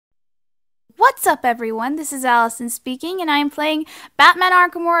What's up, everyone? This is Allison speaking, and I am playing Batman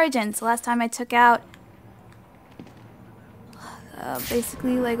Arkham Origins. Last time I took out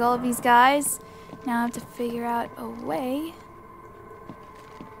basically like all of these guys. Now I have to figure out a way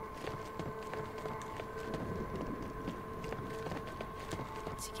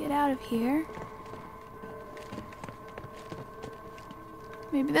to get out of here.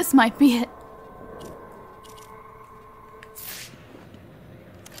 Maybe this might be it.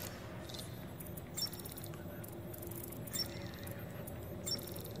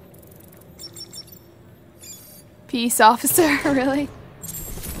 Peace, officer, really?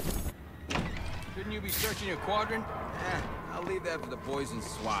 Shouldn't you be searching your quadrant? I'll leave that for the boys in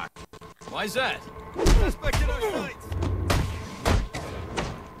SWAT. Why's that? Suspect in our sights!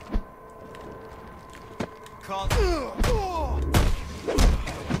 Call...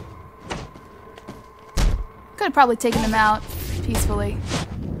 Could have probably taken them out peacefully.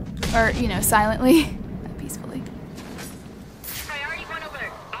 Or, you know, silently. Not peacefully. Priority 1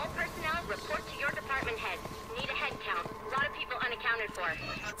 alert. All personnel report to your department head. Need a head count. A lot of people unaccounted for.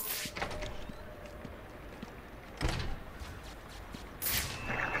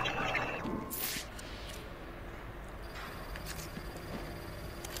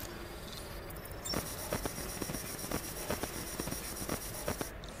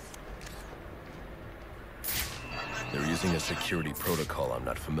 They're using a security protocol I'm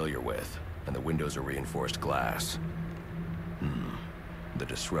not familiar with, and the windows are reinforced glass. The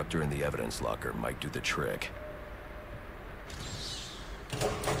disruptor in the evidence locker might do the trick.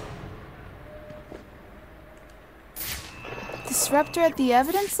 Disruptor at the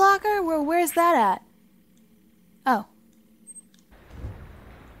evidence locker? Where's that at? Oh.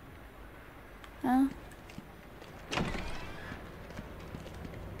 Oh.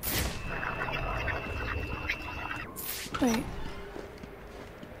 Wait.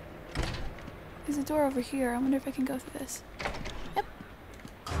 There's a door over here. I wonder if I can go through this. Yep.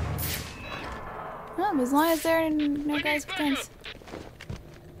 Oh, as long as there are no guys with guns.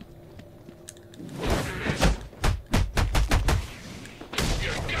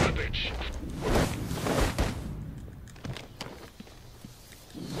 You're garbage.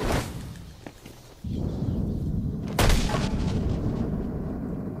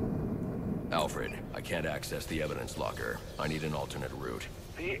 Alfred, I can't access the evidence locker. I need an alternate route.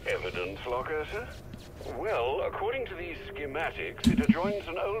 The evidence locker, sir? Well, according to these schematics, it adjoins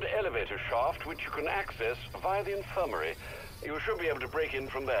an old elevator shaft which you can access via the infirmary. You should be able to break in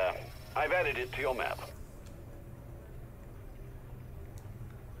from there. I've added it to your map.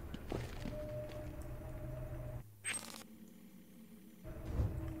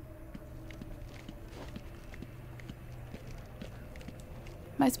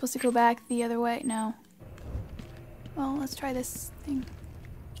 Am I supposed to go back the other way? No. Well, let's try this thing.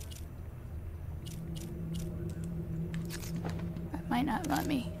 That might not let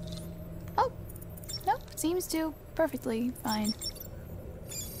me. Oh! Nope, seems to perfectly fine.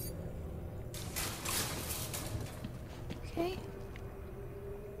 Okay.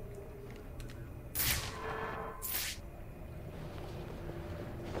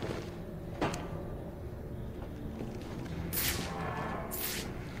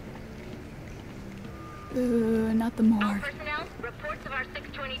 Not the All morgue. personnel, reports of our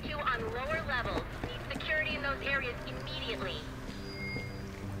 622 on lower levels. Need security in those areas immediately.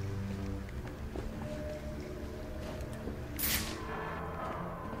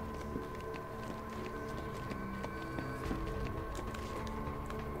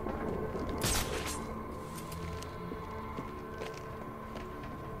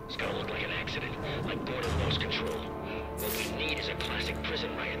 It's gonna look like an accident, like border lost control. What we need is a classic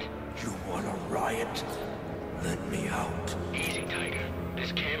prison riot. You want a riot? Let me out. Easy, Tiger.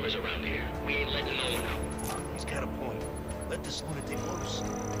 There's cameras around here. We ain't letting no one out. He's got a point. Let this lunatic loose.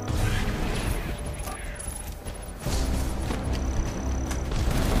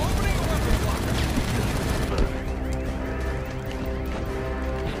 Opening a weapons locker!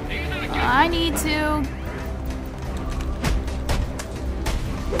 I need to.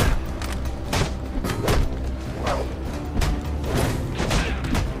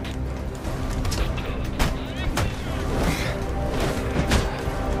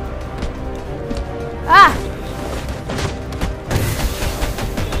 Ah!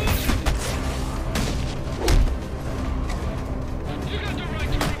 You got the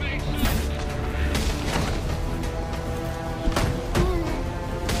right to remain silent.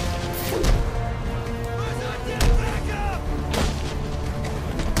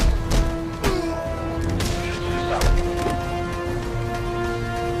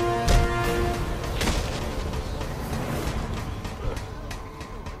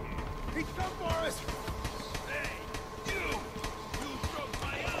 He's come for us! Hey, you! You broke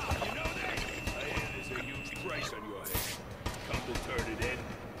my arm, you know that? I hear there's a huge price on your head. Come to turn it in.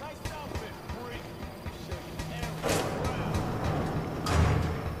 Nice outfit, freak. Show you around.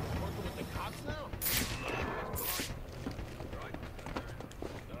 Working with the cops now?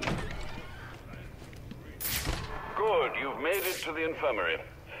 Good, you've made it to the infirmary.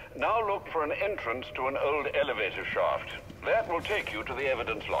 Now look for an entrance to an old elevator shaft. That will take you to the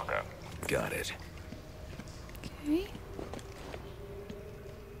evidence locker. Got it. Okay.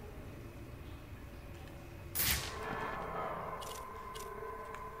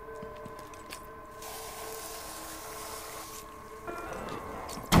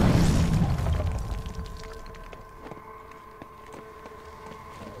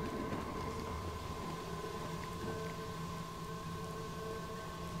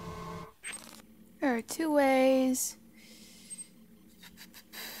 There are two ways.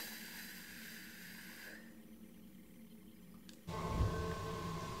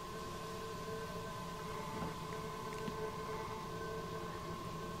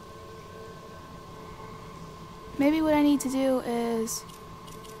 Maybe what I need to do is...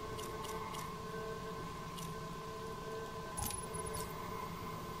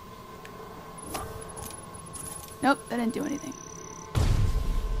 Nope, that didn't do anything.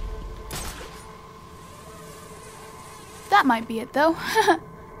 That might be it, though.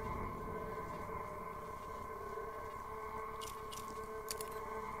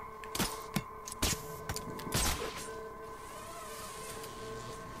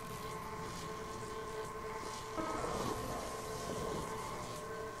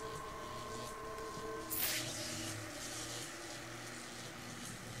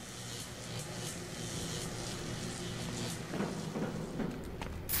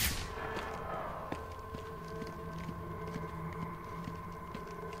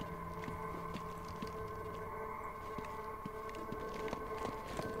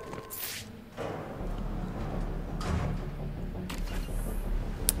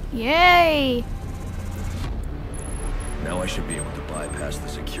 Yay! Now I should be able to bypass the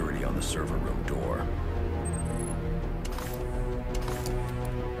security on the server room door.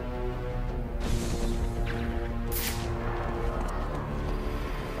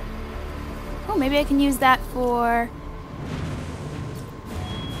 Oh, maybe I can use that for...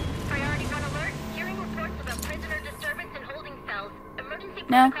 Priority 1 alert. Hearing reports of a prisoner disturbance in holding cells. Emergency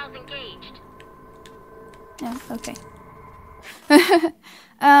No. protocols engaged. No, okay.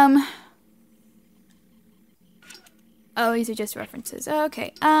 Oh, these are just references.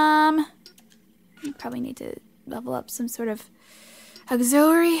 Okay, you probably need to level up some sort of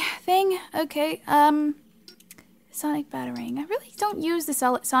auxiliary thing. Okay, sonic battering. I really don't use the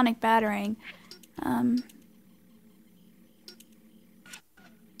sonic battering.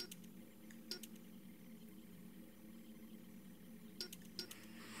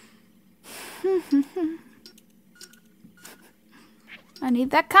 I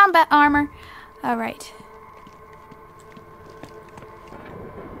need that combat armor. All right.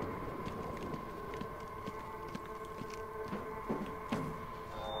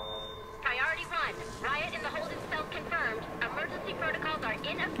 Priority 1. Riot in the holding cells confirmed. Emergency protocols are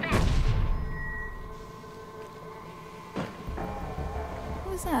in effect.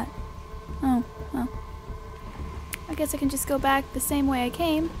 What was that? Oh, well. I guess I can just go back the same way I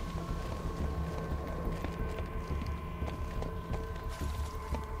came.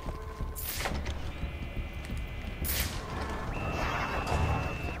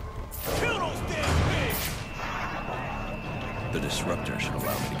 The disruptor should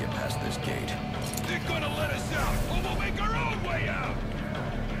allow me to get past this gate. They're gonna let us out, or we'll make our own way out!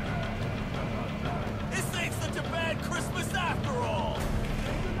 This ain't such a bad Christmas after all!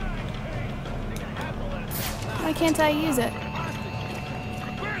 Why can't I use it?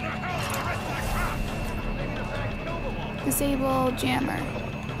 Where the hell are the rest of the cops? Disable jammer.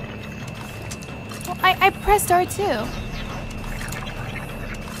 Well, I pressed R2.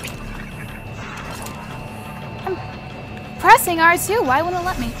 I'm pressing R2. Why wouldn't it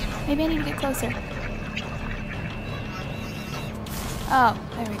let me? Maybe I need to get closer. Oh,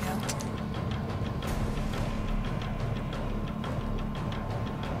 there we go.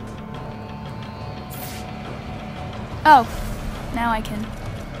 Oh, now I can.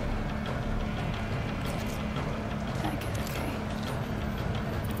 Okay.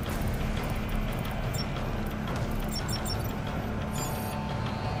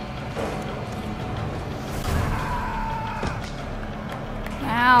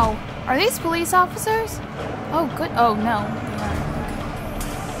 Wow. Are these police officers? Oh, good. Oh, no. They aren't. Okay.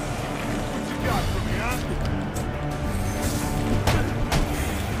 What you got for me, huh?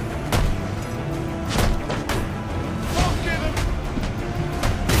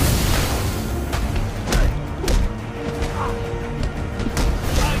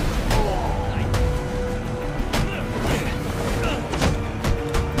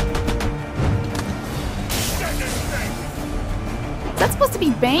 that supposed to be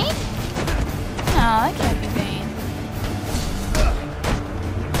Bane? No, that can't be Bane.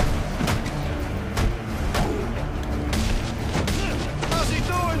 How's he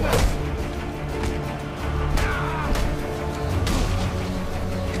doing this?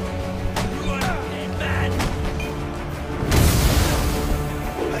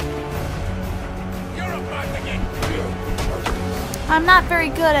 I'm not very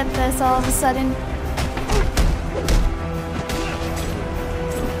good at this all of a sudden.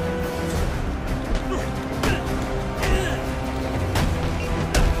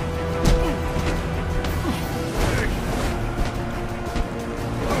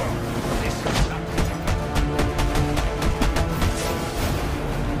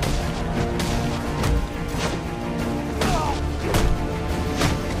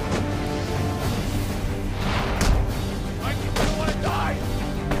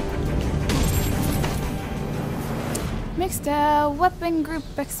 Mixed weapon group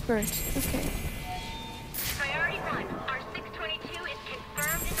expert. Okay. Priority 1, our 622 is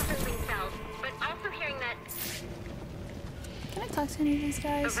confirmed in the holding cells, but also hearing that Can I talk to any of these the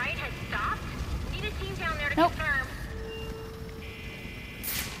guys? right has stopped. Need a team down there to Nope. confirm.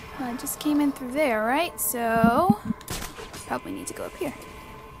 I just came in through there, right? So probably need to go up here.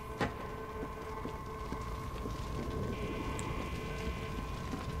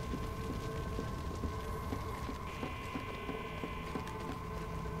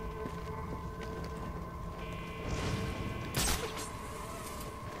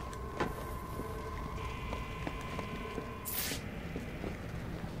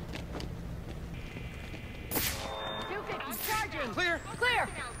 Clear.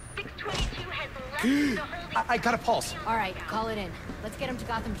 622 has left the holding. I got a pulse. All right, call it in. Let's get him to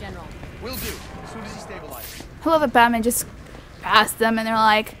Gotham General. Will do. As soon as he stabilizes. I love that Batman just passed them and they're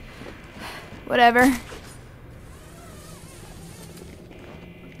like, whatever. All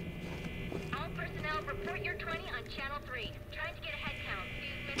personnel report your 20 on channel 3. Trying to get a head count.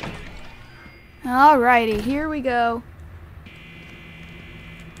 Use menu. Alrighty, here we go.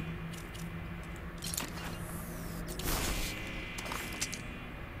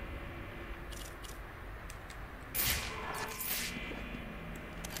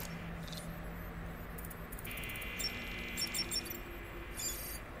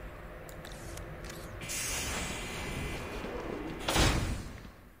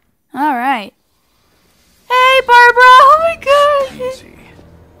 Alright. Hey, Barbara! Oh my god! Easy.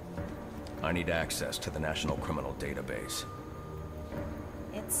 I need access to the National Criminal Database.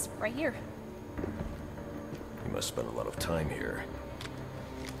 It's right here. You must spend a lot of time here.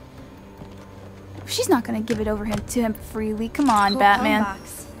 She's not gonna give it over to him freely. Come on, Cool Batman. phone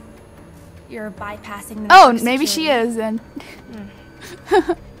box. You're bypassing the Oh, network maybe she security. is then.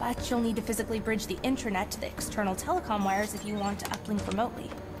 But you'll need to physically bridge the intranet to the external telecom wires if you want to uplink remotely.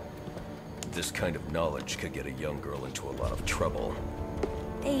 This kind of knowledge could get a young girl into a lot of trouble.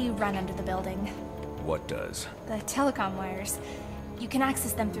 They run under the building. What does? The telecom wires. You can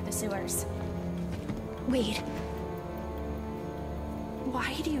access them through the sewers. Wait.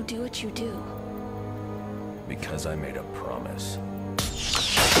 Why do you do what you do? Because I made a promise.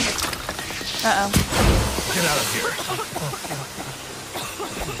 Uh-oh. Get out of here!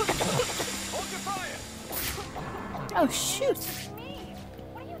 Hold your fire! Oh, shoot.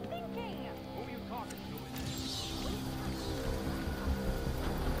 What are you thinking? Who are you talking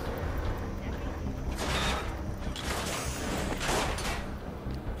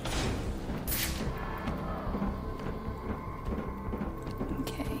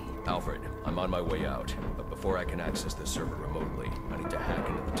Okay. Alfred, I'm on my way out, but before I can access this server remotely, I need to hack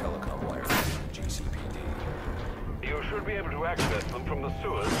into the telecom wires of the GCPD. You should be able to access them from the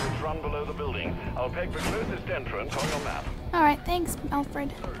sewers which run below the building. I'll peg the closest entrance on your map. Alright, thanks,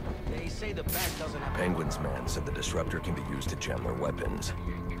 Alfred. They say the bat doesn't have. Penguin's man said the disruptor can be used to jam their weapons.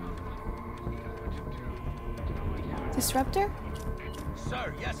 Disruptor?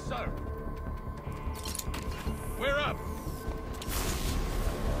 Sir, yes, sir. We're up.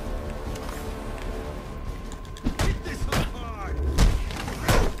 Hit this hard.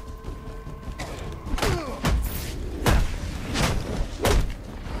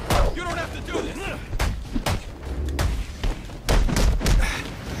 You don't have to do this.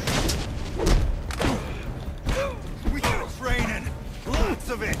 We got training. Lots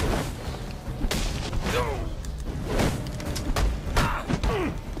of it.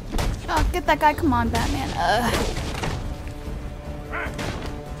 Oh, get that guy. Come on, Batman.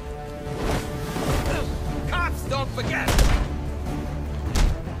 Cops, don't forget.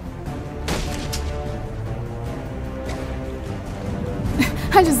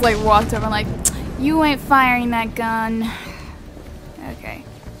 I just like walked over and like, you ain't firing that gun.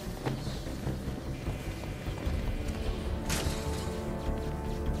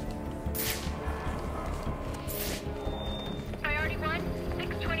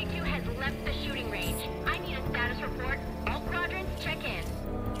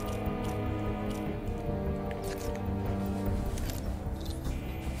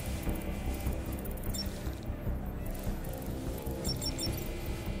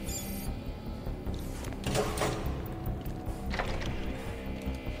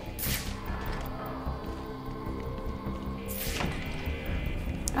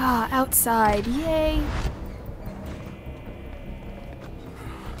 outside. Yay.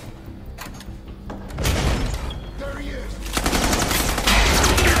 There he is.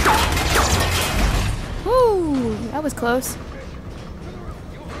 Woo! That was close.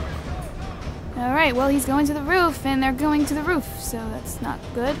 Alright, well, he's going to the roof, and they're going to the roof, so that's not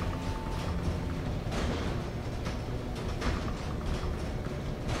good.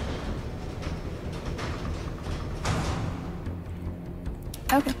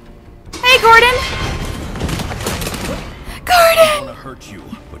 Okay. Hey, Gordon! I Gordon! want to hurt you,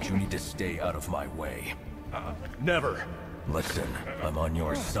 but you need to stay out of my way. Never. Listen, I'm on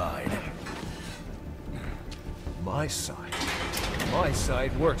your side. My side? My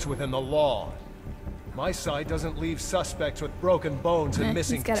side works within the law. My side doesn't leave suspects with broken bones and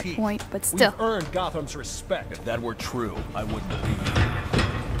missing He's got teeth. a point, but still. We've earned Gotham's respect. If that were true, I wouldn't believe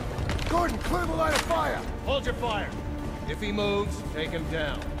you. Gordon, clear the line of fire. Hold your fire. If he moves, take him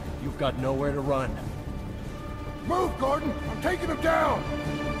down. You've got nowhere to run. Move, Gordon. I'm taking him down.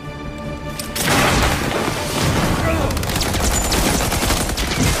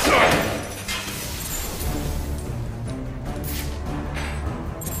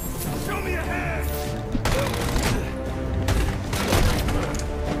 Show me a hand.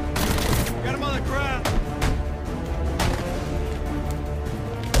 Got him on the ground.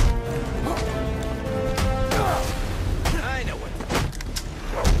 I know what.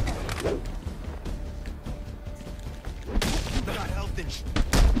 Got health insurance.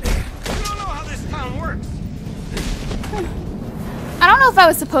 You don't know how this town works. I don't know if I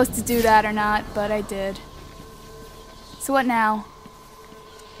was supposed to do that or not, but I did. So what now?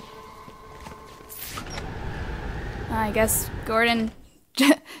 I guess Gordon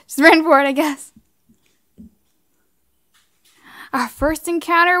just ran for it, I guess. Our first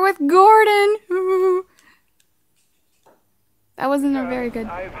encounter with Gordon! Ooh. That wasn't a very good...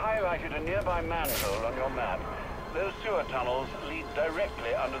 I've highlighted a nearby manhole on your map. Those sewer tunnels lead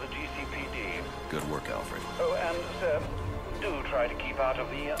directly under the GCPD. Good work, Alfred. Oh, and, sir, do try to keep out of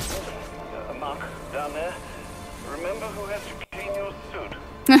the muck down there. Remember who has to clean your suit.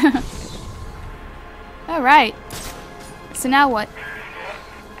 Alright. So now what?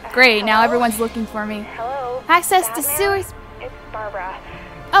 Great, now everyone's looking for me. Hello? Access to Batman? sewers. It's Barbara.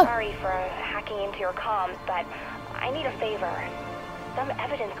 Oh. Sorry for hacking into your comms, but I need a favor. Some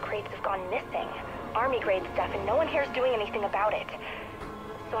evidence crates have gone missing. Army-grade stuff, and no one here's doing anything about it.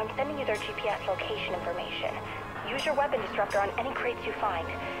 So I'm sending you their GPS location information. Use your weapon disruptor on any crates you find.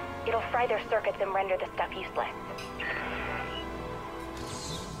 It'll fry their circuits and render the stuff useless.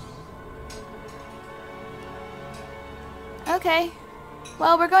 Okay.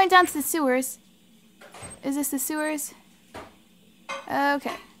 Well, we're going down to the sewers. Is this the sewers?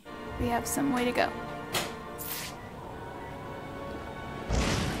 Okay. We have some way to go.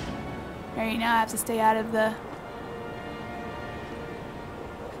 Alright, now I have to stay out of the...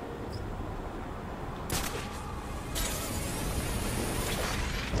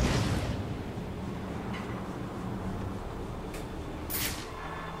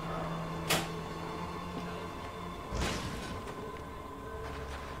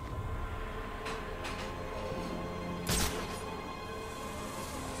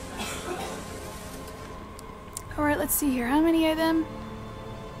 Alright, let's see here. How many are them?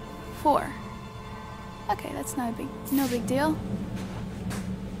 4. Okay, that's not a no big deal.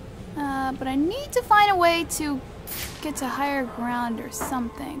 But I need to find a way to get to higher ground or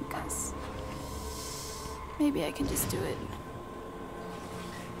something, because maybe I can just do it.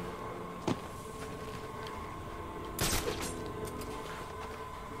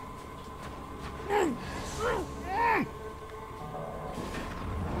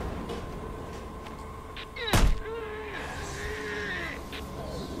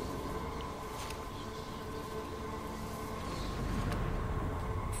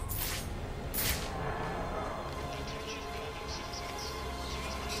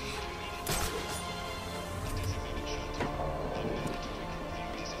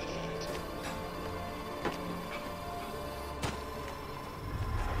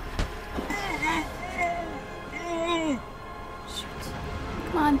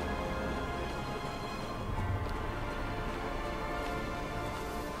 Come on.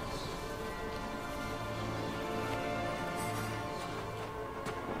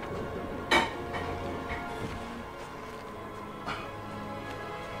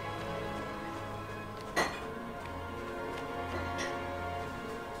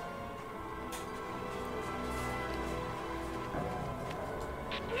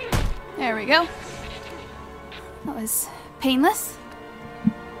 There we go. That was painless.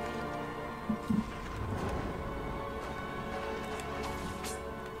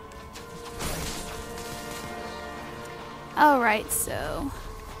 Alright, so...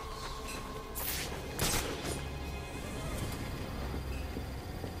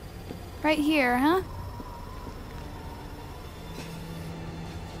 right here, huh?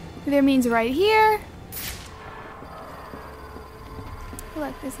 There means right here.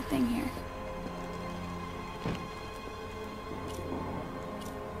 Look, there's a thing here.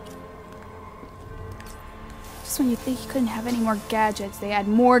 Just when you think you couldn't have any more gadgets, they add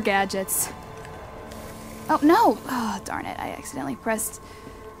more gadgets. Oh, no! Oh, darn it. I accidentally pressed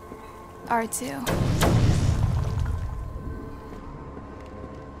R2.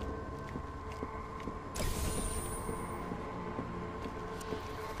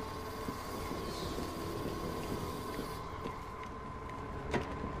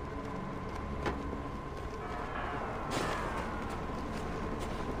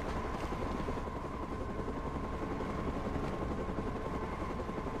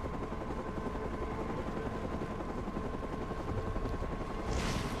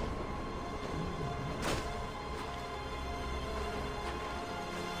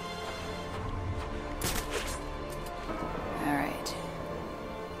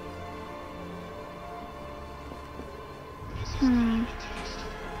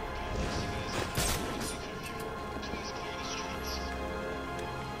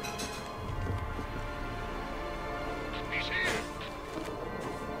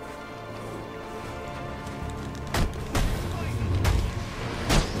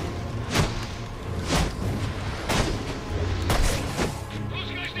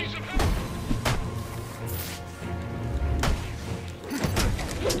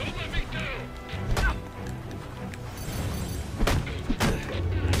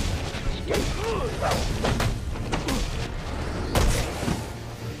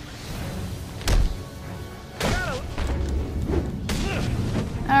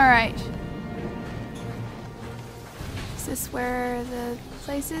 Alright. Is this where the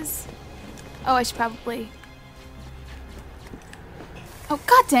place is? Oh, I should probably... Oh,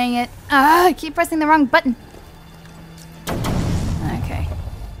 god dang it! I keep pressing the wrong button. Okay.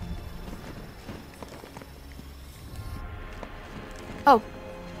 Oh.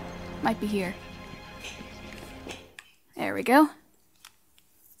 Might be here. There we go.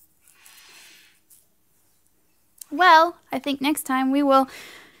 Well, I think next time we will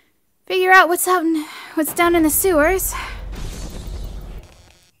figure out what's down in the sewers.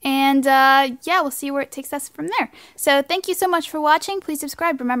 And, yeah, we'll see where it takes us from there. So, thank you so much for watching. Please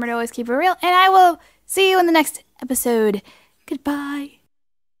subscribe. Remember to always keep it real. And I will see you in the next episode. Goodbye.